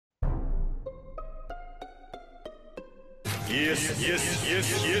Yes, yes,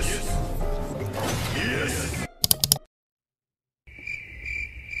 yes, yes. Yes.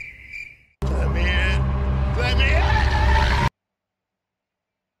 Let me in. Let me in.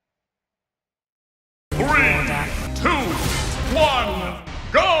 3, 2, 1,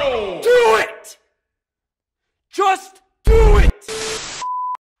 go! Do it! Just do it!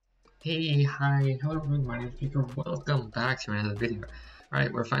 Hey, hi, hello everyone, my name is Peter. Welcome back to another video.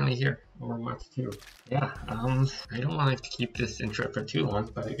 Alright, we're finally here. Overwatch 2. Yeah, I don't want to keep this intro for too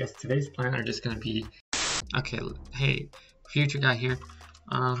long, but I guess today's plan are just gonna be... Okay, hey, future guy here.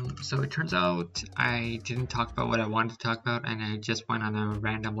 So it turns out I didn't talk about what I wanted to talk about, and I just went on a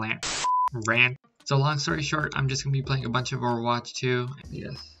random rant. So long story short, I'm just gonna be playing a bunch of Overwatch 2.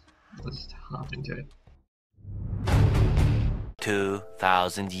 Yes, let's hop into it.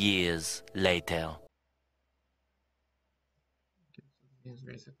 2,000 years later. He's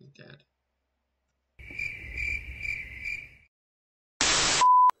basically dead.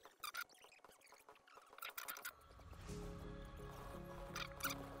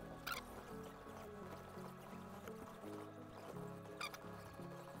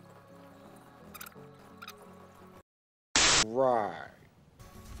 Right.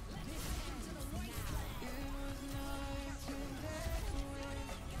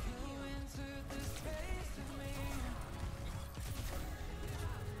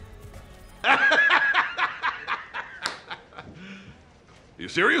 You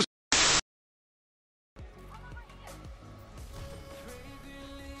serious?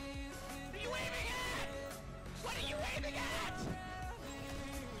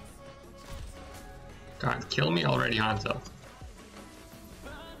 God, kill me already, Hanzo.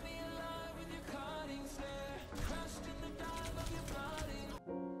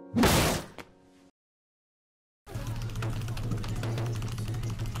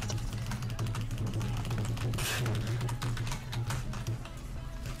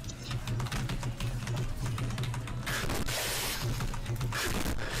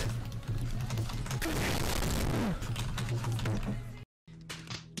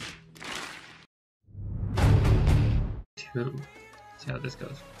 See how this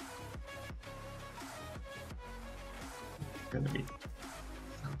goes. Gonna be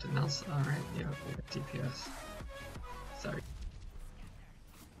something else. Alright, yeah, we got DPS. Sorry.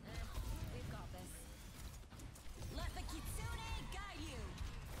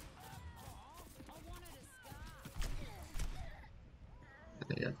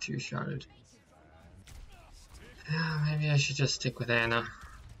 They got two-shotted. Maybe I should just stick with Anna.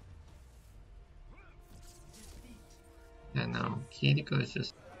 Yeah, no, Kiriko is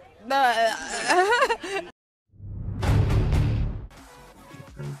just different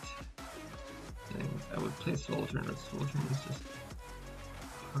things. I would play Soldier, but Soldier is just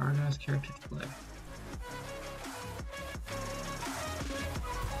a hard-ass character to play.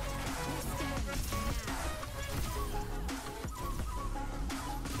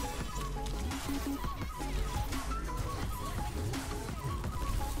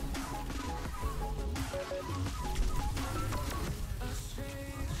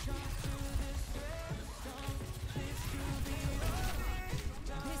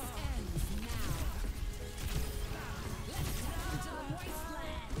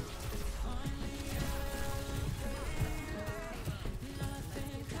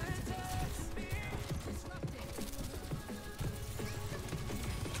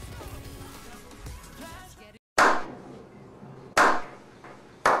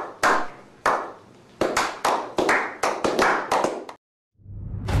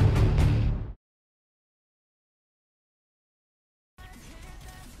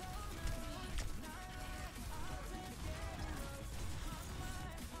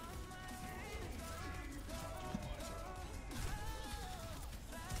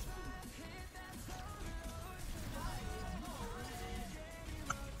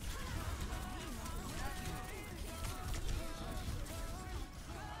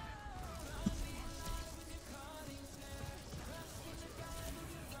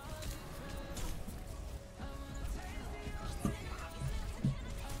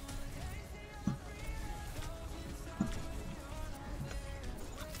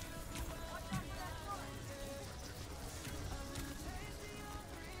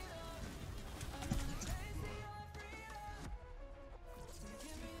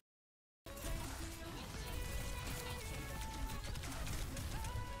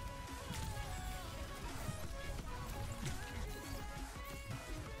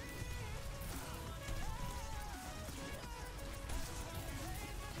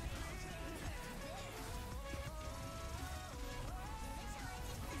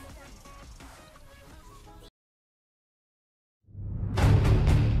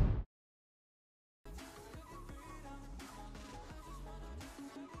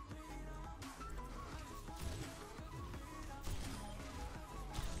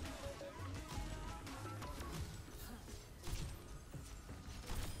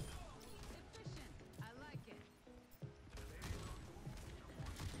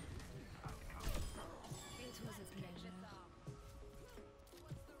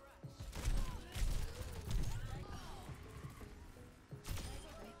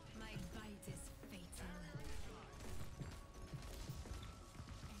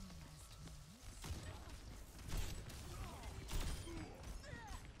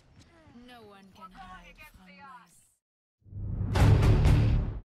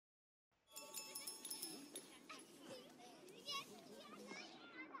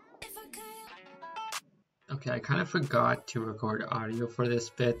 Okay, I kind of forgot to record audio for this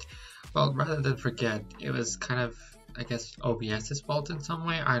bit. Well, rather than forget, it was kind of, I guess, OBS's fault in some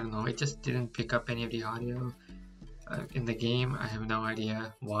way. I don't know, it just didn't pick up any of the audio in the game. I have no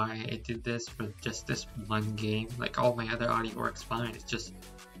idea why it did this for just this one game. Like, all my other audio works fine, it's just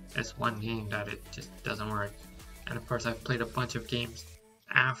this one game that it just doesn't work. And of course, I've played a bunch of games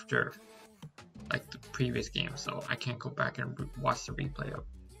after, like, the previous game, so I can't go back and watch the replay of.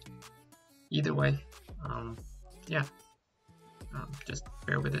 Either way, yeah, just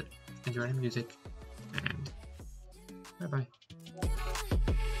bear with it, enjoy the music, and bye-bye.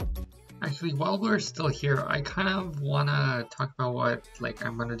 Actually, while we're still here, I kind of want to talk about what, like,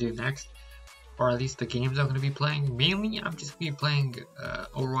 I'm going to do next, or at least the games I'm going to be playing. Mainly, I'm just going to be playing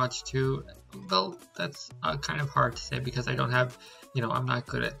Overwatch 2. Well, that's kind of hard to say because I don't have, you know, I'm not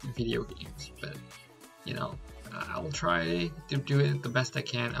good at video games, but, you know, I'll try to do it the best I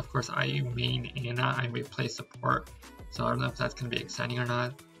can. Of course, I main Ana, I may play support, so I don't know if that's going to be exciting or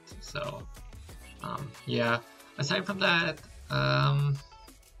not. So, yeah. Aside from that, I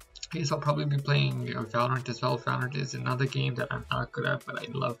guess I'll probably be playing Valorant as well. Valorant is another game that I'm not good at, but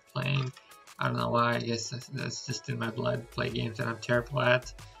I love playing. I don't know why, I guess that's just in my blood. Play games that I'm terrible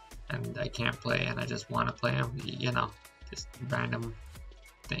at, and I can't play, and I just want to play them, you know, just random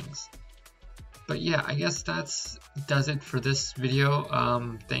things. But yeah, I guess that does it for this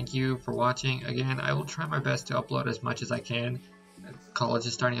video. Thank you for watching. Again, I will try my best to upload as much as I can. College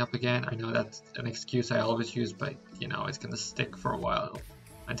is starting up again. I know that's an excuse I always use, but you know, it's gonna stick for a while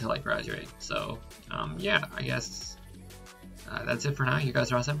until I graduate. So yeah, I guess that's it for now. You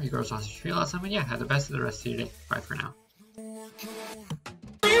guys are awesome. You girls are awesome. You feel awesome. And yeah, have the best of the rest of your day. Bye for now.